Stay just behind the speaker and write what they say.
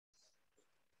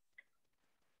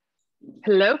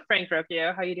Hello, Frank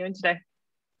Rocchio. How are you doing today?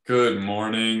 Good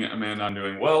morning, Amanda. I'm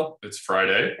doing well. It's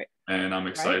Friday Great. and I'm Right.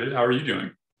 excited. How are you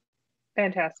doing?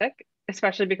 Fantastic.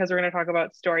 Especially because we're going to talk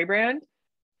about StoryBrand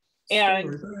and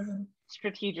StoryBrand.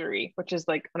 strategery, which is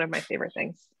like one of my favorite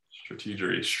things.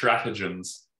 Strategery,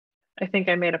 stratagems. I think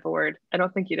I made up a word. I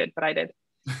don't think you did, but I did.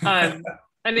 Um,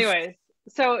 Anyways,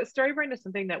 so StoryBrand is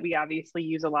something that we obviously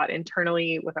use a lot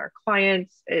internally with our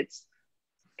clients. It's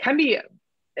can be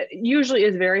it usually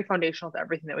is very foundational to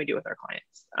everything that we do with our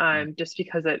clients, just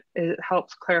because it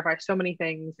helps clarify so many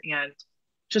things and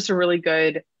just a really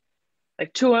good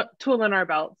like tool in our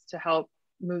belts to help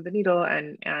move the needle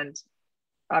and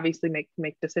obviously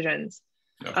make decisions.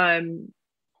 Yeah.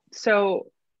 So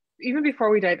even before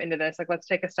we dive into this, like let's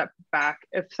take a step back.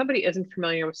 If somebody isn't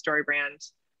familiar with StoryBrand,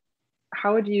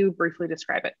 how would you briefly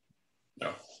describe it?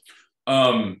 Yeah.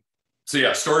 So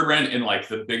StoryBrand in like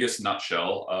the biggest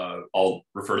nutshell, I'll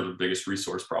refer to the biggest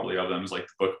resource probably of them is like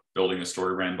the book Building a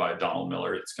Story Brand by Donald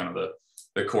Miller. It's kind of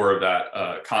the core of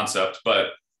that concept.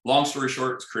 But long story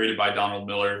short, it's created by Donald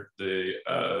Miller, the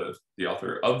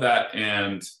author of that.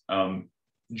 And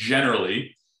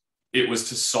generally, it was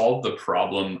to solve the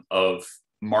problem of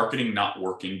marketing not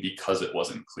working because it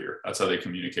wasn't clear. That's how they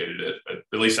communicated it.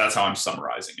 At least that's how I'm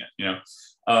summarizing it,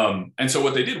 And so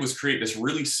what they did was create this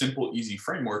really simple, easy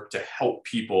framework to help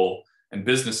people and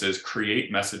businesses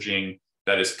create messaging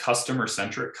that is customer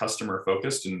centric, customer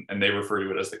focused, and they refer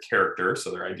to it as the character. So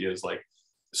their idea is like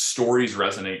stories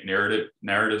resonate,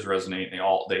 narratives resonate.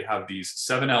 They have these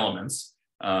 7 elements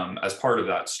as part of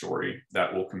that story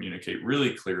that will communicate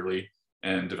really clearly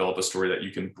and develop a story that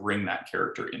you can bring that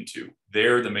character into.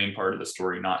 They're the main part of the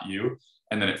story, not you.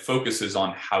 And then it focuses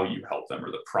on how you help them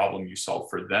or the problem you solve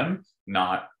for them,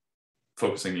 not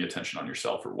focusing the attention on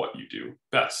yourself or what you do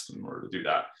best. In order to do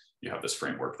that, you have this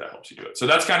framework that helps you do it. So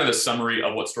that's kind of the summary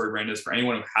of what StoryBrand is for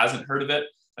anyone who hasn't heard of it.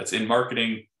 That's in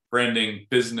marketing, branding,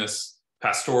 business,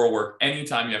 pastoral work.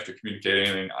 Anytime you have to communicate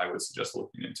anything, I would suggest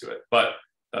looking into it. But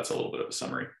that's a little bit of a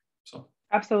summary. So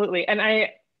Absolutely. And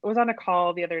I was on a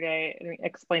call the other day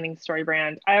explaining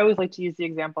StoryBrand. I always like to use the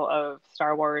example of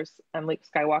Star Wars and Luke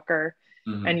Skywalker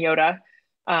and Yoda.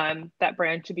 That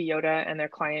brand should be Yoda and their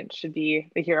client should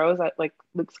be the heroes that like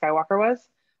Luke Skywalker was.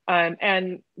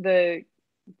 And the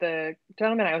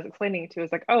gentleman I was explaining it to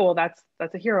was like, oh, well, that's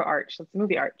a hero arch. That's a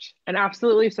movie arch. And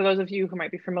absolutely. So those of you who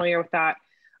might be familiar with that,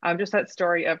 just that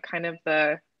story of kind of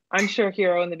the unsure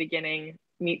hero in the beginning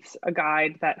meets a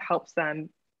guide that helps them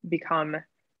become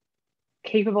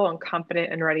capable and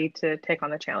confident and ready to take on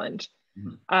the challenge.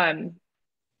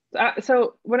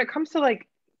 So when it comes to like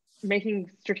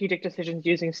making strategic decisions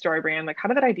using StoryBrand, like how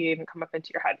did that idea even come up into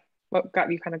your head? What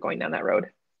got you kind of going down that road?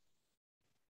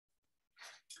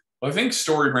 Well, I think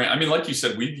StoryBrand, I mean, like you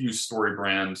said, we've used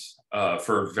StoryBrand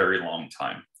for a very long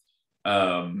time.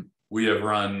 We have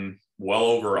run well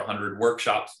over 100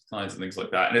 workshops, clients, and things like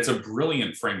that. And it's a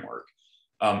brilliant framework.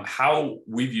 How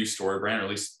we've used StoryBrand, or at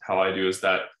least how I do, is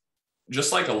that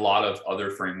just like a lot of other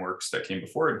frameworks that came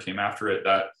before it and came after it,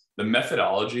 that the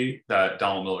methodology that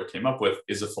Donald Miller came up with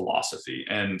is a philosophy.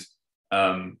 And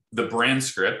the brand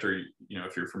script, or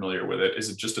if you're familiar with it,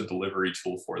 is just a delivery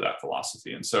tool for that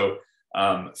philosophy. And so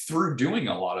through doing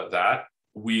a lot of that,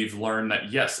 we've learned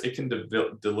that yes, it can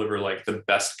deliver like the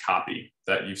best copy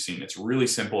that you've seen. It's really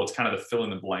simple. It's kind of the fill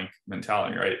in the blank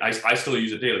mentality, right? I still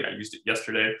use it daily. I used it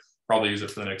yesterday, probably use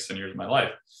it for the next 10 years of my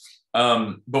life.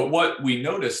 But what we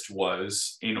noticed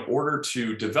was, in order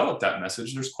to develop that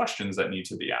message, there's questions that need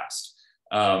to be asked.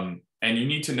 And you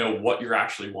need to know what you're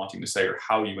actually wanting to say or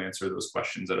how you answer those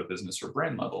questions at a business or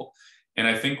brand level. And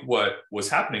I think what was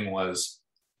happening was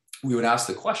we would ask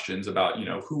the questions about,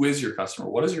 who is your customer?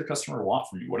 What does your customer want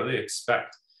from you? What do they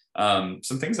expect?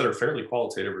 Some things that are fairly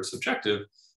qualitative or subjective.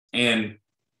 And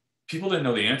people didn't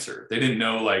know the answer. They didn't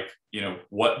know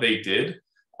what they did.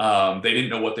 They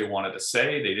didn't know what they wanted to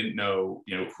say. They didn't know,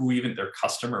 who even their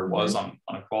customer was on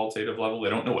a qualitative level. They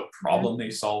don't know what problem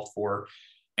they solved for.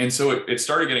 And so it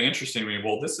started getting interesting to me.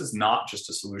 Well, this is not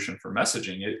just a solution for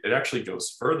messaging. It actually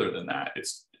goes further than that.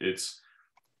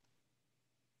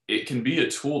 It can be a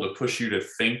tool to push you to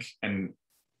think and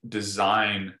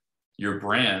design your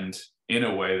brand in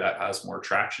a way that has more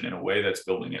traction, in a way that's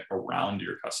building it around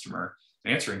your customer,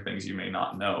 answering things you may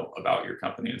not know about your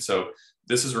company. And so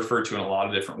this is referred to in a lot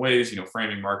of different ways,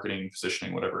 framing, marketing,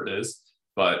 positioning, whatever it is.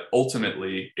 But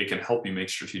ultimately, it can help you make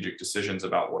strategic decisions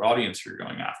about what audience you're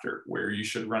going after, where you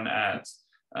should run ads,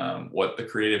 what the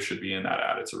creative should be in that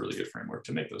ad. It's a really good framework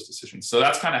to make those decisions. So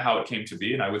that's kind of how it came to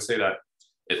be. And I would say that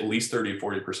at least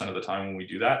 30-40% of the time when we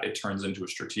do that, it turns into a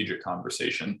strategic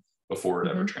conversation before it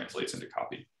ever translates into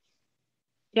copy.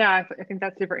 Yeah, I think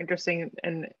that's super interesting.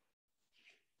 And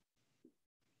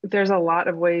there's a lot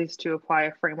of ways to apply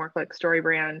a framework like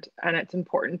StoryBrand, and it's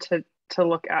important to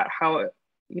look at how it,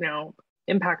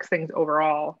 impacts things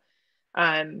overall.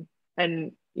 And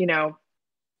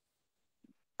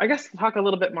I guess talk a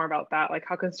little bit more about that. Like,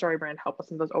 how can StoryBrand help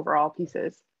us in those overall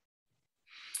pieces?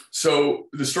 So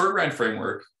the StoryBrand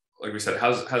framework, like we said,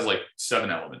 has like 7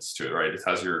 elements to it, right? It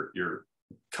has your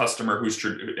customer, who's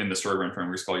in the StoryBrand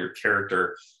framework is called your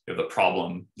character. You have the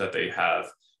problem that they have.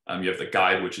 You have the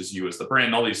guide, which is you as the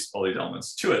brand, all these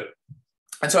elements to it.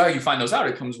 And so how you find those out,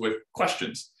 it comes with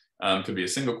questions. Could be a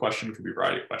single question, could be a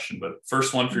variety of questions. But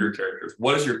first one for your characters,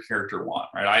 what does your character want,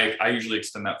 right? I usually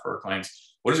extend that for our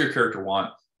clients. What does your character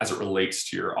want as it relates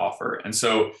to your offer? And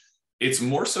so it's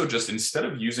more so just, instead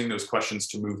of using those questions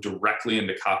to move directly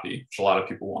into copy, which a lot of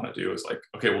people want to do, is like,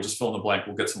 okay, we'll just fill in the blank,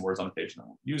 we'll get some words on a page and then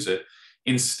we'll use it.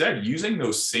 Instead, using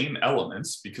those same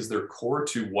elements, because they're core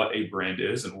to what a brand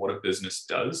is and what a business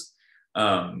does,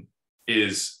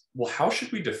 is, well, how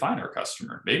should we define our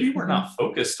customer? Maybe we're not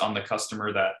focused on the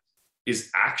customer that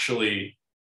is actually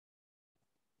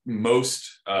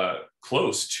most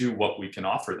close to what we can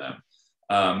offer them.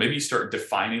 Maybe you start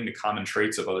defining the common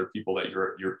traits of other people that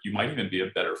you might even be a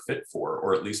better fit for,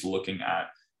 or at least looking at,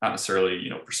 not necessarily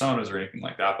personas or anything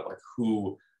like that, but like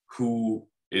who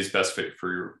is best fit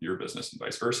for your business and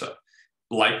vice versa.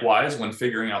 Likewise, when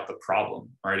figuring out the problem,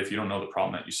 right? If you don't know the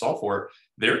problem that you solve for,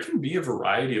 there can be a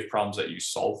variety of problems that you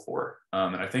solve for.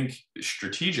 And I think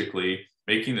strategically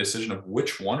making the decision of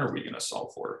which one are we going to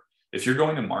solve for. If you're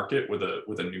going to market with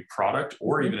a new product,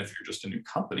 or even if you're just a new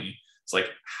company, it's like,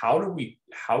 how do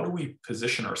we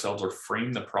position ourselves or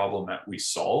frame the problem that we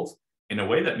solve in a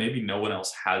way that maybe no one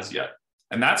else has yet?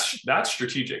 And that's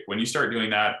strategic. When you start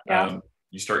doing that,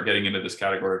 you start getting into this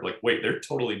category of like, wait, they're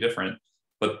totally different,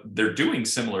 but they're doing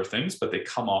similar things, but they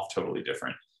come off totally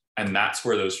different. And that's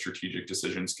where those strategic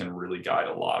decisions can really guide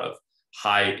a lot of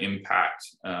high impact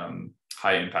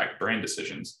brand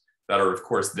decisions that are, of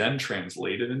course, then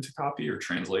translated into copy or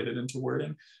translated into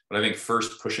wording. But I think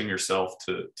first pushing yourself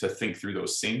to think through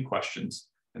those same questions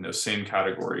and those same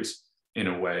categories in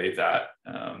a way that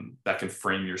that can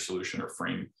frame your solution or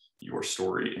frame your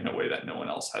story in a way that no one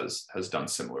else has done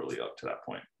similarly up to that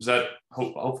point. Is that,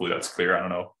 hopefully that's clear. I don't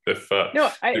know if no,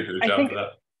 I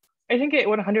think it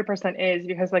 100% is,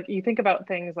 because like you think about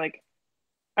things like,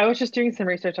 I was just doing some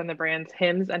research on the brands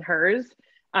Hims and Hers.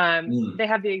 They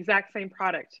have the exact same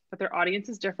product, but their audience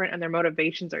is different and their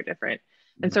motivations are different.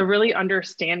 And so really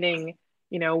understanding,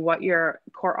 what your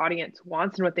core audience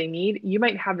wants and what they need. You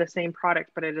might have the same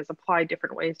product, but it is applied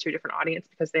different ways to a different audience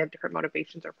because they have different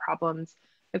motivations or problems.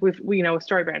 Like with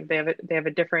StoryBrand, they have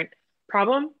a different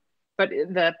problem, but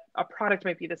a product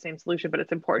might be the same solution, but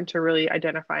it's important to really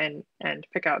identify and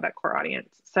pick out that core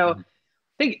audience. So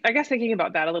I guess thinking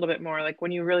about that a little bit more, like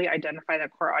when you really identify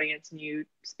that core audience and you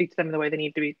speak to them in the way they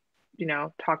need to be,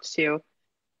 talked to,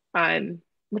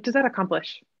 what does that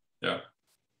accomplish? Yeah.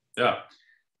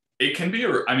 It can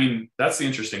be, that's the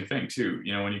interesting thing too.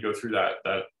 When you go through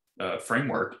that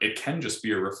framework, it can just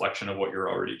be a reflection of what you're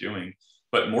already doing,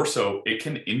 but more so it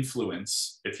can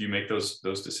influence, if you make those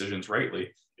decisions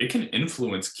rightly, it can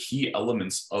influence key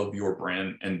elements of your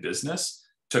brand and business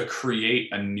to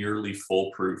create a nearly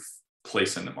foolproof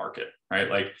place in the market, right?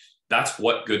 Like that's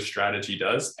what good strategy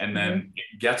does. And then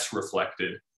it gets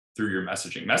reflected through your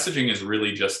messaging. Messaging is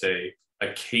really just a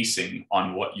casing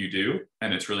on what you do.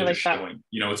 And it's really just showing,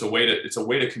 it's a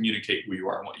way to communicate who you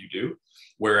are and what you do.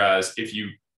 Whereas if you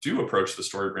do approach the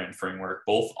StoryBrand framework,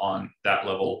 both on that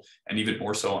level and even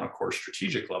more so on a core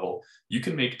strategic level, you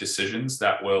can make decisions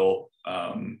that will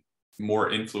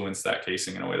more influence that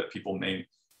casing in a way that people may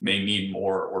need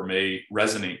more or may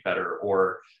resonate better,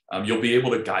 or you'll be able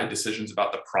to guide decisions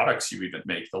about the products you even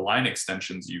make, the line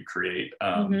extensions you create,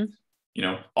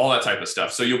 all that type of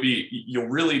stuff. So you'll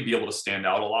really be able to stand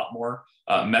out a lot more.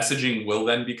 Messaging will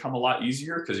then become a lot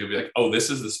easier because you'll be like, oh, this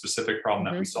is the specific problem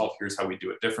that we solve. Here's how we do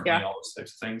it differently, all those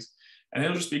types of things. And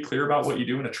it'll just be clear about what you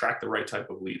do and attract the right type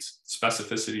of leads.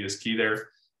 Specificity is key there.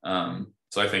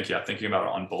 So I think, thinking about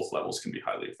it on both levels can be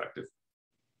highly effective.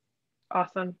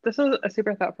 Awesome. This was a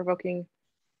super thought-provoking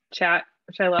chat,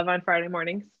 which I love on Friday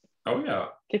mornings. Oh yeah.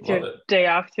 Gets your day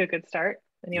off to a good start.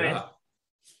 Anyways. Yeah.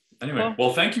 Anyway,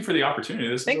 well, thank you for the opportunity.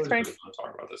 Thanks, Frank. Really fun to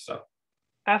talk about this stuff.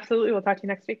 Absolutely. We'll talk to you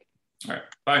next week. All right.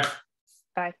 Bye.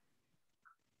 Bye.